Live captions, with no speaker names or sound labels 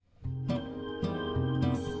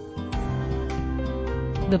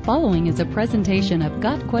The following is a presentation of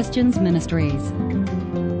Got Questions Ministries.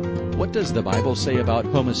 What does the Bible say about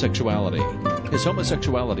homosexuality? Is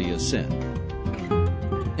homosexuality a sin?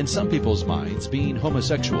 In some people's minds, being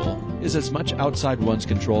homosexual is as much outside one's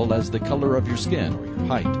control as the color of your skin or your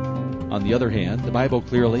height. On the other hand, the Bible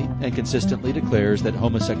clearly and consistently declares that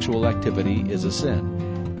homosexual activity is a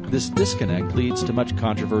sin. This disconnect leads to much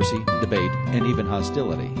controversy, debate, and even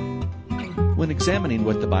hostility. When examining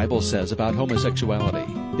what the Bible says about homosexuality,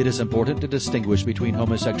 it is important to distinguish between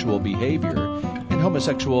homosexual behavior and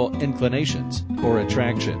homosexual inclinations or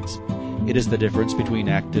attractions. It is the difference between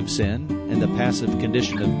active sin and the passive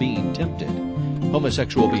condition of being tempted.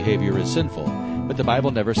 Homosexual behavior is sinful, but the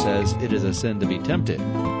Bible never says it is a sin to be tempted.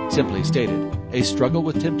 Simply stated, a struggle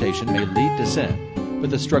with temptation may lead to sin,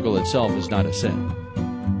 but the struggle itself is not a sin.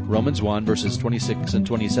 Romans 1 verses 26 and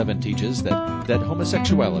 27 teaches that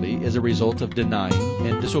homosexuality is a result of denying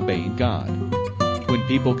and disobeying God. When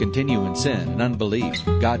people continue in sin and unbelief,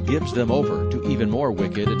 God gives them over to even more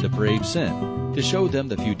wicked and depraved sin to show them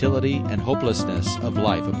the futility and hopelessness of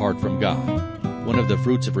life apart from God. One of the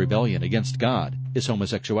fruits of rebellion against God is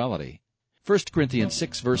homosexuality. 1 Corinthians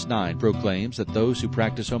 6 verse 9 proclaims that those who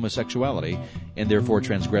practice homosexuality and therefore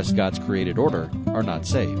transgress God's created order are not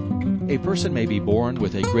saved. A person may be born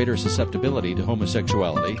with a greater susceptibility to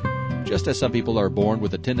homosexuality, just as some people are born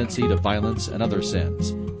with a tendency to violence and other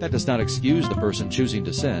sins. That does not excuse the person choosing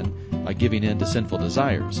to sin by giving in to sinful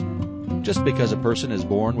desires. Just because a person is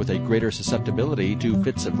born with a greater susceptibility to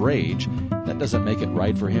fits of rage, that doesn't make it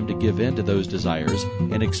right for him to give in to those desires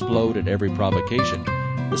and explode at every provocation.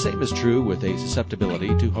 The same is true with a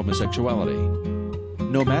susceptibility to homosexuality.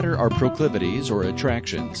 No matter our proclivities or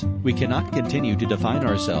attractions, we cannot continue to define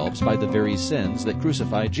ourselves by the very sins that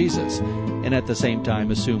crucified Jesus, and at the same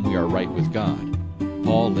time assume we are right with God.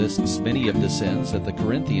 Paul lists many of the sins that the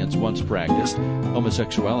Corinthians once practiced.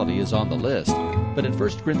 Homosexuality is on the list, but in 1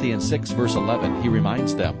 Corinthians 6 verse 11 he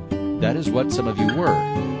reminds them, "That is what some of you were,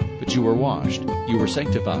 but you were washed, you were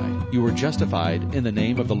sanctified, you were justified in the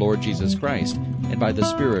name of the Lord Jesus Christ, and by the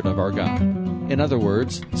Spirit of our God." In other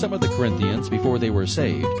words, some of the Corinthians, before they were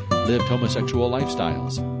saved, lived homosexual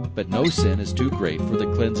lifestyles. But no sin is too great for the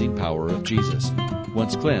cleansing power of Jesus.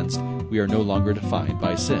 Once cleansed, we are no longer defined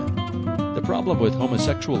by sin. The problem with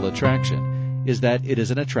homosexual attraction is that it is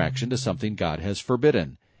an attraction to something God has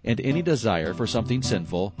forbidden, and any desire for something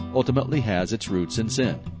sinful ultimately has its roots in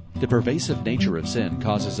sin. The pervasive nature of sin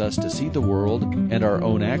causes us to see the world and our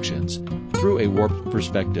own actions through a warped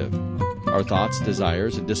perspective. Our thoughts,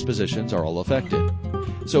 desires, and dispositions are all affected.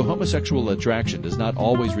 So homosexual attraction does not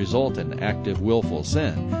always result in active, willful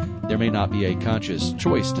sin. There may not be a conscious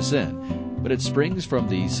choice to sin, but it springs from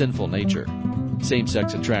the sinful nature.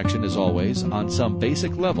 Same-sex attraction is always, on some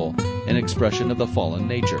basic level, an expression of the fallen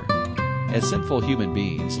nature. As sinful human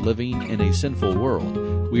beings living in a sinful world,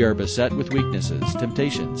 we are beset with weaknesses,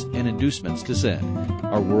 temptations, and inducements to sin.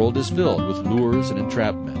 Our world is filled with lures and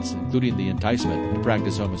entrapments, including the enticement to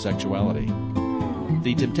practice homosexuality.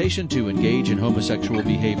 The temptation to engage in homosexual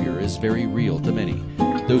behavior is very real to many.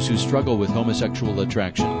 Those who struggle with homosexual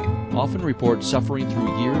attraction often report suffering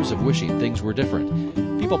through years of wishing things were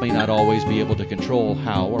different. People may not always be able to control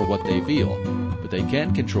how or what they feel, but they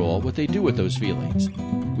can control what they do with those feelings.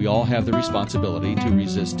 We all have the responsibility to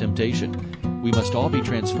resist temptation. We must all be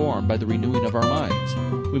transformed by the renewing of our minds.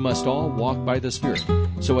 We must all walk by the Spirit,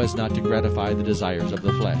 so as not to gratify the desires of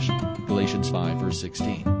the flesh. Galatians 5 verse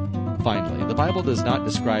 16. Finally, the Bible does not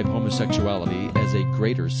describe homosexuality as a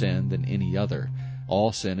greater sin than any other.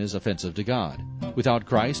 All sin is offensive to God. Without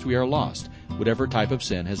Christ, we are lost, whatever type of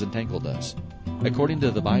sin has entangled us. According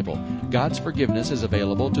to the Bible, God's forgiveness is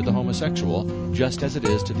available to the homosexual just as it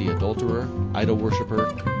is to the adulterer, idol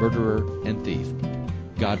worshiper, murderer, and thief.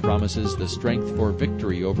 God promises the strength for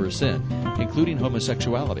victory over sin, including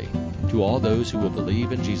homosexuality, to all those who will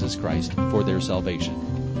believe in Jesus Christ for their salvation.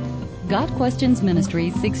 Got Questions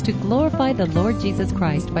Ministries seeks to glorify the Lord Jesus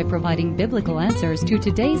Christ by providing biblical answers to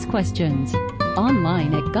today's questions.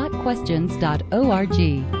 Online at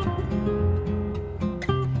GotQuestions.org.